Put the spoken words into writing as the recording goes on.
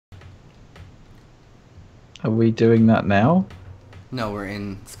Are we doing that now? No, we're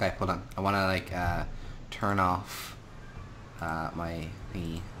in Skype. Hold on. I want to like turn off my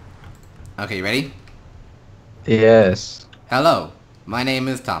thingy. Okay, you ready? Yes. Hello, my name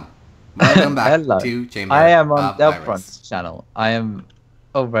is Tom. Welcome back Hello. to I Chamber am on of Pirates. Delphron's channel. I am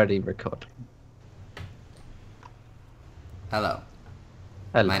already recording. Hello,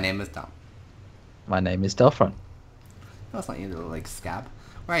 my Hello. name is Tom. My name is Delphron. Oh, that's not you, little like scab.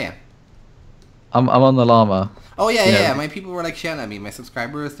 Where are you? I'm on the llama. Oh yeah, You yeah, know. yeah. My people were like shouting at me. My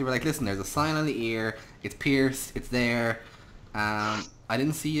subscribers, they were like, "Listen, there's a sign on the ear. It's pierced. It's there. I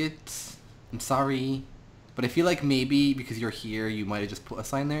didn't see it. I'm sorry, but I feel like maybe because you're here, you might have just put a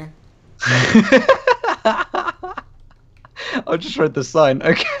sign there." I just read the sign.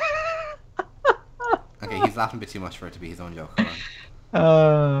 Okay. Okay, he's laughing a bit too much for it to be his own joke. Hold on. Let's get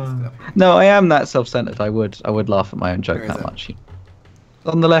Uh, up here. no, I am that self-centered. I would laugh at my own Where joke is that it? much.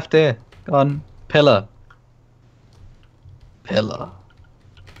 On the left ear. Go on. Pillar. Pillar.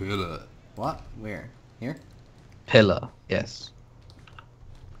 Pillar. What? Where? Here? Pillar. Yes.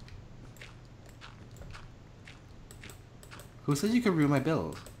 Who said you could ruin my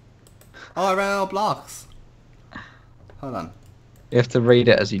build? Oh, I ran out of blocks. Hold on. You have to read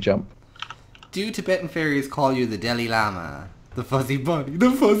it as you jump. Do Tibetan fairies call you the Delhi Lama? The fuzzy bunny.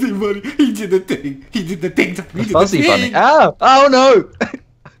 The fuzzy bunny. He did the thing. He did the thing. The He did the fuzzy bunny. thing. Oh! Oh no!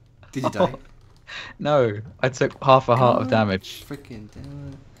 Did you die? No, I took half a heart of God damage. freaking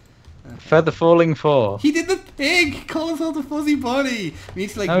damn it. Okay. Feather falling 4. He did the thing! He called himself the fuzzy bunny! We need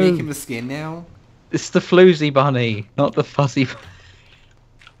to like make No, him a skin now. it's the floozy bunny, not the fuzzy bunny.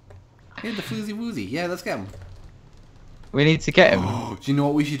 Yeah, the floozy woozy. Yeah, let's get him. We need to get him. Oh, do you know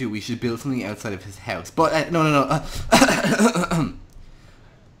what we should do? We should build something outside of his house. But, no, no, no.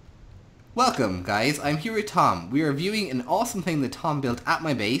 Welcome, guys. I'm here with Tom. We are viewing an awesome thing that Tom built at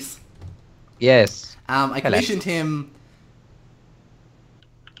my base. Yes. I Hello. commissioned him...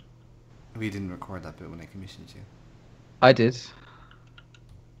 We didn't record that bit when I commissioned you. I did.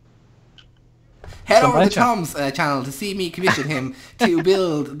 Head It's on over my to channel. Tom's channel to see me commission him to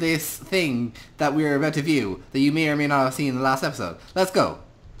build this thing that we're about to view that you may or may not have seen in the last episode. Let's go.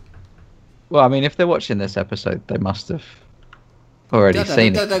 Well, I mean, if they're watching this episode, they must have already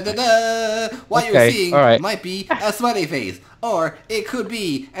seen it. What you're Okay, seeing alright. might be a smiley face, or it could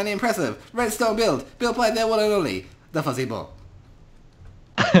be an impressive redstone build built by the one and only the Fuzzy Bull.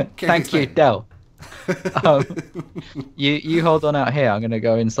 Thank you, Del. Um, you hold on out here. I'm gonna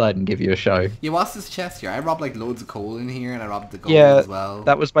go inside and give you a show. You watched this chest here. I robbed like loads of coal in here, and I robbed the gold Yeah, as well.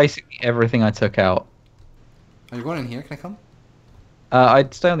 that was basically everything I took out. Are you going in here? Can I come?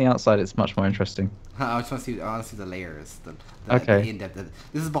 I'd stay on the outside. It's much more interesting. I just want to see. I want to see the layers. The Okay. in-depth.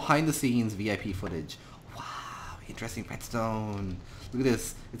 This is behind the scenes VIP footage. Wow, interesting redstone. Look at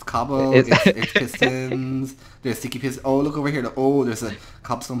this. It's cobble. It's pistons. There's sticky pistons. Oh, look over here. Oh, there's a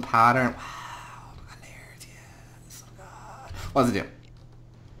cobblestone pattern. Wow, look at layers. Yes. Oh God. What does it do?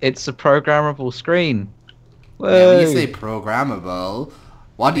 It's a programmable screen. Yeah, when you Whoa. say programmable,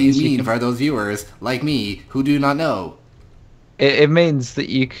 what do you Means you mean can- for those viewers like me who do not know? It means that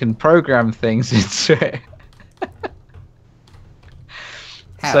you can program things into it.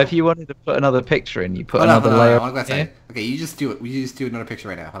 How? So if you wanted to put another picture in, you put Hold on, another hold on, layer. I want to go here. outside. Okay, you just do it. We just do another picture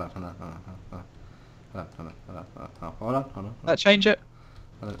right now. Hold on, hold on, hold on, hold on, hold on, hold on, hold on, hold on. That change it?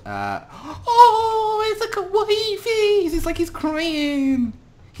 Oh, it's a kawaii face. It's like he's crying.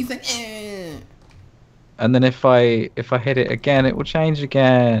 He's like, eh. And then if I hit it again, it will change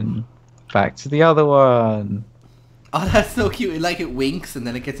again. Back to the other one. Oh, that's so cute. Like it winks and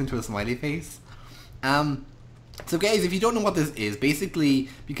then it gets into a smiley face. So guys, if you don't know what this is, basically,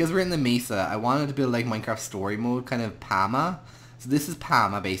 because we're in the Mesa, I wanted to build like Minecraft story mode, kind of Pama. So this is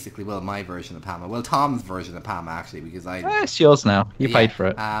Pama, basically. Well, my version of Pama. Well, Tom's version of Pama, actually, because It's yours now. You yeah, paid for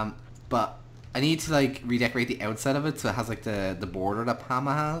it. But I need to like redecorate the outside of it so it has like the border that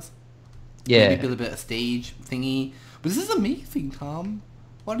Pama has. Yeah. Maybe build a bit of stage thingy. But this is amazing, Tom.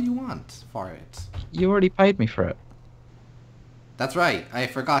 What do you want for it? You already paid me for it. That's right. I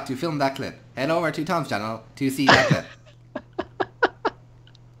forgot to film that clip. Head over to Tom's channel to see that clip.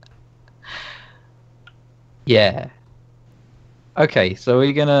 Yeah. Okay, so are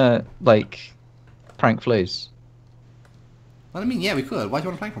you gonna like prank Flues? Well, I mean, yeah, we could. Why do you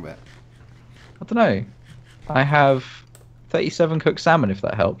want to plank for a bit? I don't know. I have 37 cooked salmon, if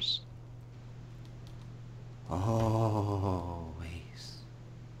that helps. Oh, wait.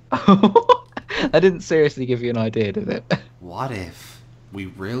 I didn't seriously give you an idea, did it? What if we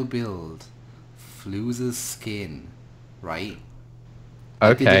real build Fluse's skin, right?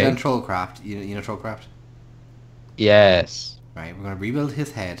 Like they did on Okay. Trollcraft. You know Trollcraft? Yes. Right, we're going to rebuild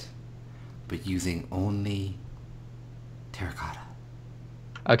his head. but using only terracotta.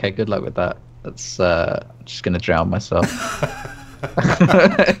 Okay, good luck with that. That's just gonna drown myself.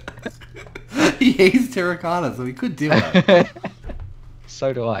 He hates terracotta, so we could do it.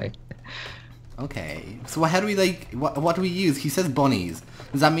 So do I. Okay, so how do we like? What do we use? He says bunnies.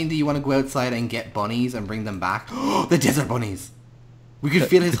 Does that mean that you want to go outside and get bunnies and bring them back? The desert bunnies. We could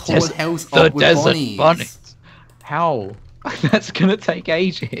fill his whole house up with bunnies. How? That's gonna take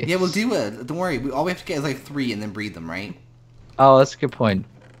ages. Yeah, we'll do it. Don't worry. All we have to get is like 3 and then breed them, right? Oh, that's a good point.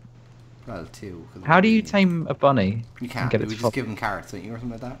 Well, 2. How do you tame a bunny? You can't. We just give them carrots, don't you, or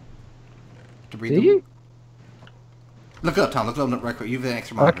something like that? To breed do them? you? Look it up, Tom. Look it up right quick. You have an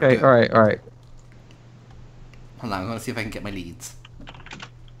extra marker. Okay, alright. Hold on, I'm gonna see if I can get my leads.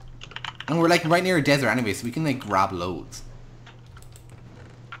 And we're like right near a desert anyway, so we can like grab loads.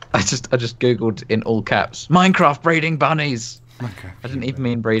 I just googled in all caps Minecraft breeding bunnies. Minecraft. I didn't even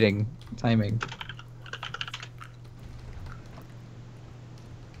mean breeding, taming.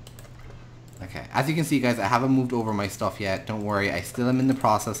 Okay, as you can see, guys, I haven't moved over my stuff yet. Don't worry, I still am in the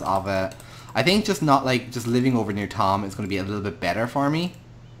process of it. I think just not like just living over near Tom is going to be a little bit better for me.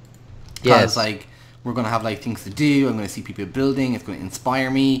 Yes. Like we're going to have like things to do. I'm going to see people building. It's going to inspire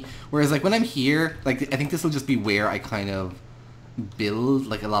me. Whereas like when I'm here, like I think this will just be where I kind of build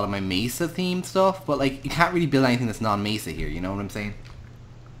like a lot of my Mesa themed stuff. But like you can't really build anything that's non-Mesa here. You know what I'm saying?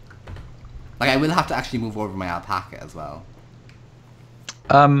 Like I will have to actually move over my alpaca as well.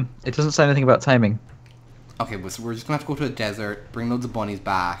 It doesn't say anything about taming. Okay, but so we're just gonna have to go to a desert, bring loads of bunnies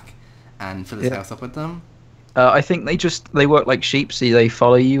back, and fill this house up with them. I think they work like sheep, so they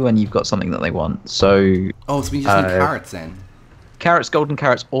follow you when you've got something that they want. So. Oh, so we just need carrots then. Carrots, golden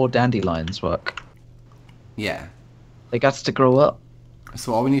carrots, or dandelions work. Yeah. They got to grow up.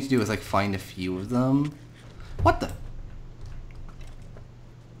 So all we need to do is like find a few of them. What the?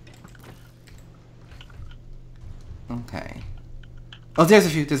 Okay. Oh, there's a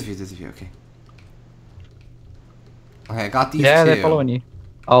few. Okay. Okay, I got these two. Yeah, they're following you.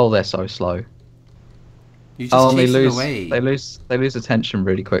 Oh, they're so slow. You just chase it away. They lose attention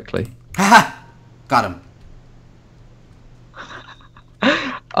really quickly. Haha! Got him.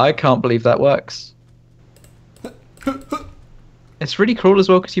 I can't believe that works. It's really cruel as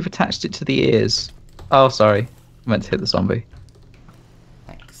well because you've attached it to the ears. Oh, sorry. I meant to hit the zombie.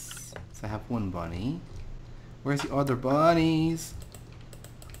 Thanks. So I have 1 bunny. Where's the other bunnies?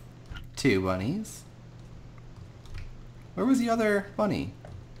 2 bunnies. Where was the other bunny?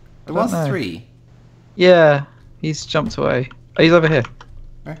 There was 3. Yeah, he's jumped away. Oh, he's over here.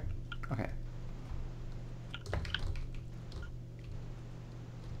 Where? Okay.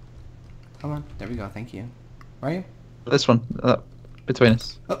 Come on. There we go. Thank you. Where are you? This one. Between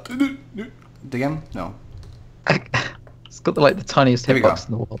us. Again? No. It's got the tiniest hitbox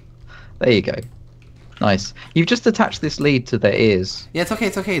in the world. There you go. Nice. You've just attached this lead to their ears. Yeah, it's okay.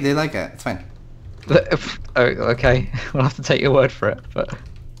 It's okay. They like it. It's fine. Oh, okay. We'll have to take your word for it. But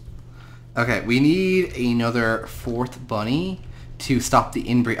okay, we need another 4th bunny to stop the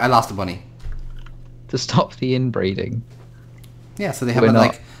inbreed. I lost a bunny. To stop the inbreeding. Yeah, so they have a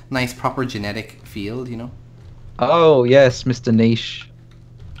like nice proper genetic field, you know. Oh yes, Mr. Niche.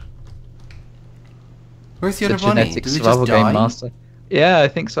 Where's the other bunny? Genetic Did it survival just die? game master. Yeah, I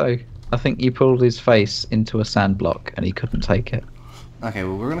think so. I think you pulled his face into a sand block and he couldn't take it. Okay,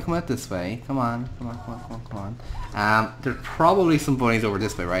 well we're gonna come out this way. Come on. There's probably some bunnies over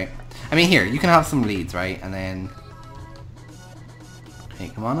this way, right? I mean, here you can have some leads, right? And then, hey,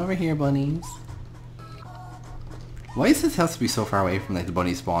 come on over here, bunnies. Why is this house to be so far away from like the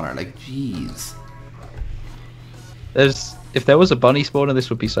bunny spawner? Like, jeez. If there was a bunny spawner, this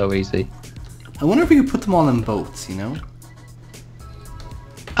would be so easy. I wonder if we could put them all in boats, you know?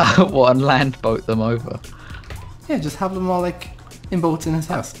 What, and land boat them over? Yeah, just have them all like in boats in his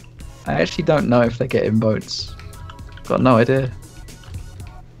house. I actually don't know if they get in boats. Got no idea.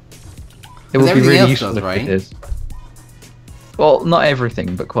 It would be really useful if it is. Well, not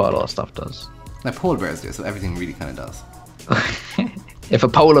everything, but quite a lot of stuff does. Like polar bears do, so everything really kind of does. If a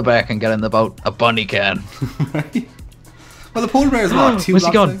polar bear can get in the boat, a bunny can. Right? Well, the polar bear is what, 2 Where's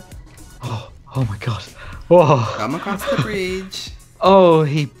he gone? away? Oh my god. Whoa. Come across the bridge. Oh,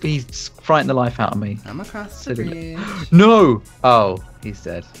 he's frightened the life out of me. Come across the bridge. No! Oh, he's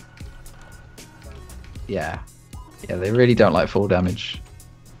dead. Yeah. Yeah, they really don't like fall damage.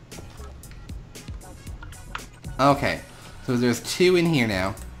 Okay, so there's 2 in here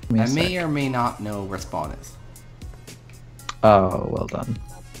now. I may or may not know where spawn is. Oh, well done.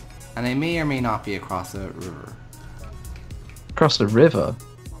 And I may or may not be across a river. Across the river?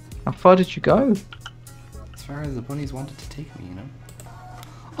 How far did you go? As far as the bunnies wanted to take me, you know?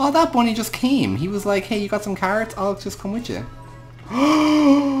 Oh, that bunny just came. He was like, hey, you got some carrots? I'll just come with you.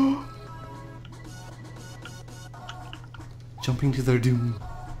 Jumping to their doom.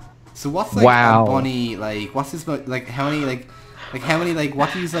 So what's like a bunny, like, what's this, like, how many,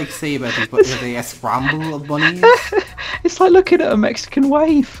 what do you, like, say about these bunnies? Are they a scramble of bunnies? It's like looking at a Mexican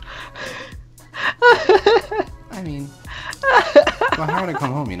wave. I mean, well, how would I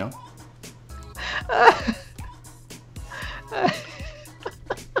come home, you know?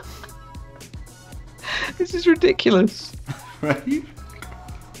 This is ridiculous. Right?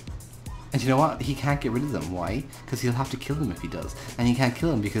 And you know what? He can't get rid of them. Why? Because he'll have to kill them if he does. And he can't kill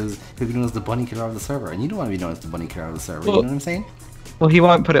them because he'll be known as the bunny killer of the server. And you don't want to be known as the bunny killer of the server. Well, you know what I'm saying? Well, he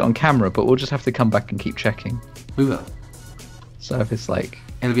won't put it on camera, but we'll just have to come back and keep checking. We will. So if it's like...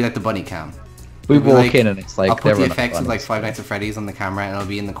 It'll be like the bunny cam. We walk in and it's like... I'll put the effects of like Five Nights at Freddy's on the camera and it'll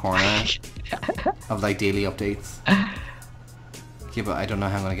be in the corner of like daily updates. Yeah, but I don't know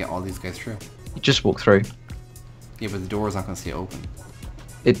how I'm going to get all these guys through. You just walk through. Yeah, but the door's not going to stay open.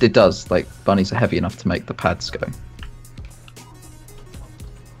 It does. Like, bunnies are heavy enough to make the pads go.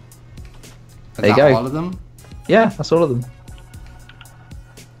 There you go. All of them? Yeah, that's all of them.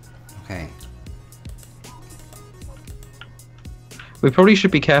 Okay. We probably should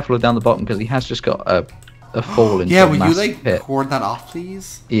be careful down the bottom because he has just got a fall into yeah, a will you like pit. cord that off,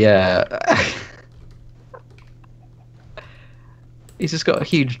 please? Yeah. He's just got a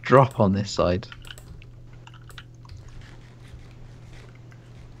huge drop on this side.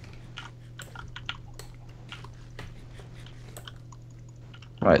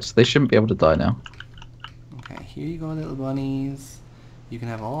 Right, so they shouldn't be able to die now. Okay, here you go, little bunnies. You can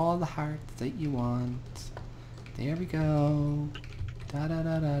have all the hearts that you want. There we go. Da da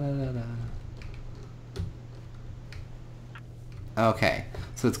da da da da da. Okay,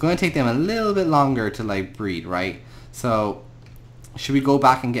 so it's going to take them a little bit longer to like breed, right? So, should we go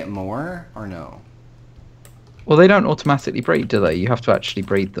back and get more, or no? Well, they don't automatically breed, do they? You have to actually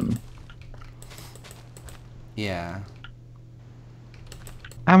breed them. Yeah.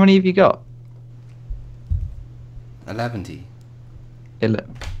 How many have you got? 11.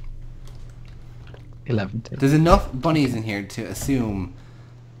 11. There's enough bunnies in here to assume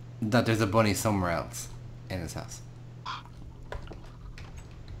that there's a bunny somewhere else in his house.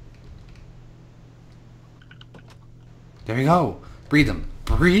 There we go. Breed them.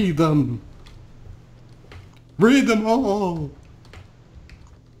 Breed them. Breed them all.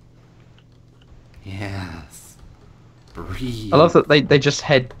 Yes. Breed. I love that they just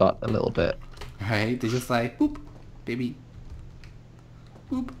headbutt a little bit. Right? They just like, boop, baby.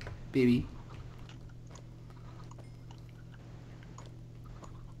 Boop, baby.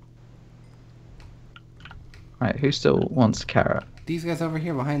 Right, who still wants a carrot? These guys over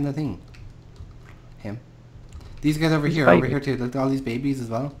here behind the thing. Him. These guys over here too. Look, all these babies as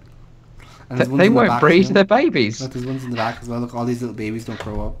well. And they won't breed their babies. Look, there's ones in the back as well. Look, all these little babies don't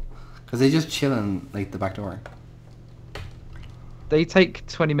grow up. Because they just chill in, like, the back door. They take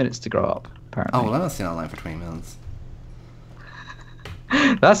 20 minutes to grow up, apparently. Oh, well, I'm not staying online for 20 minutes.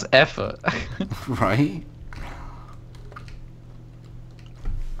 That's effort. Right?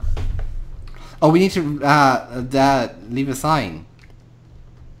 Oh, we need to leave a sign.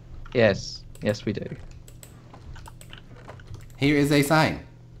 Yes. Yes, we do. Here is a sign.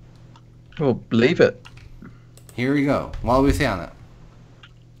 Well, leave it. Here we go. What will we say on it?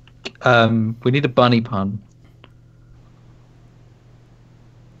 We need a bunny pun.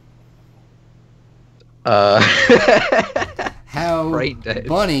 How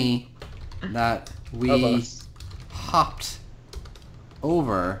bunny that we hopped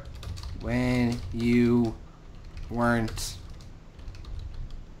over when you weren't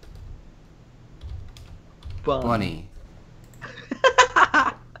bunny.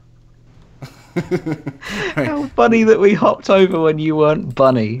 Right. How funny that we hopped over when you weren't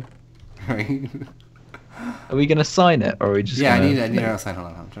bunny. Right. Are we gonna sign it, or are we just? Yeah, gonna... I need a sign. Hold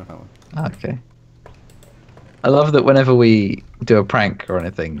on, I'm trying to find one. Okay. I love that whenever we do a prank or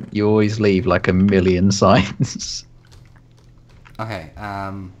anything, you always leave like a million signs. Okay.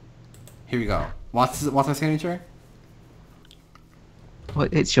 Here we go. What's our signature? Well,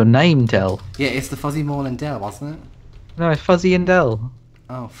 it's your name, Del. Yeah, it's the Fuzzy Mole and Del, wasn't it? No, it's Fuzzy and Del.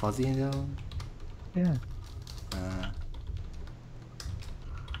 Oh, Fuzzy and Del. Yeah.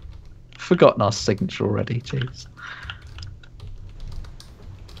 Forgotten our signature already, jeez.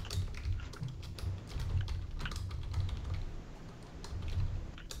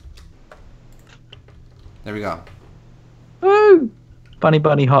 There we go. Woo! Bunny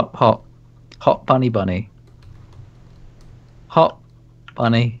bunny hop hop. Hot bunny bunny. Hop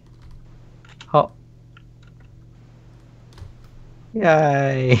bunny. Hop.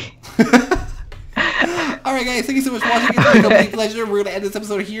 Yay. Alright guys, thank you so much for watching. It's been a complete pleasure. We're going to end this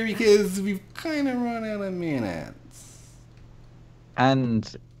episode here because we've kind of run out of minutes.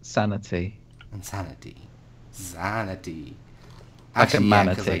 And sanity. Insanity. Sanity. Like Actually, a yeah,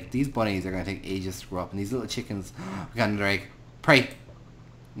 manatee. because like, these bunnies are going to take ages to grow up. And these little chickens, we got another egg. Pray.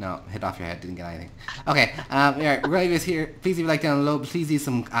 No, hit off your head, didn't get anything. Okay, alright, we're going to leave this here. Please leave a like down below. Please leave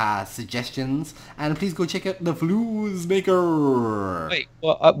some suggestions. And please go check out the Flues Maker. Wait,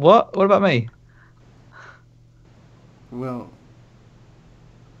 what? What about me? Well,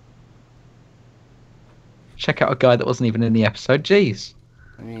 Check out a guy that wasn't even in the episode. Jeez.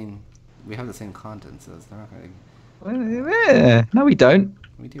 I mean, we have the same content, so it's not going to... No, we don't.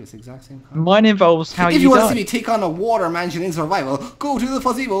 We do, it's the exact same content. Mine involves how If you you want to die. see me take on a water mansion in survival, go to the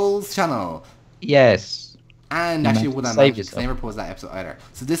Fuzzy Balls channel. Yes. And You actually, might what I'm save managing, 'cause I yourself. never posted that episode either.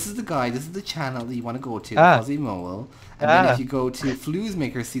 So this is the guy, this is the channel that you want to go to, Ah. the Fuzzy Mole. And then if you go to Flues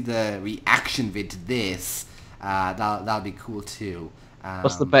Maker, see the reaction vid to this, that'll be cool too.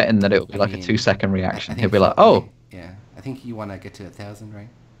 What's the betting that it'll be I like a mean, 2-second I reaction? think He'll be like, probably- "Oh, yeah, I think you want to get to 1,000, right?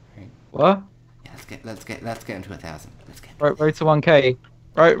 Right. what? Yeah, let's get into 1,000. Let's get Road to 1K.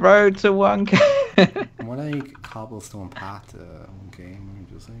 Road to 1K." more like cobblestone path to 1K. I'm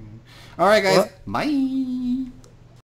just saying. All right, guys. What? Bye.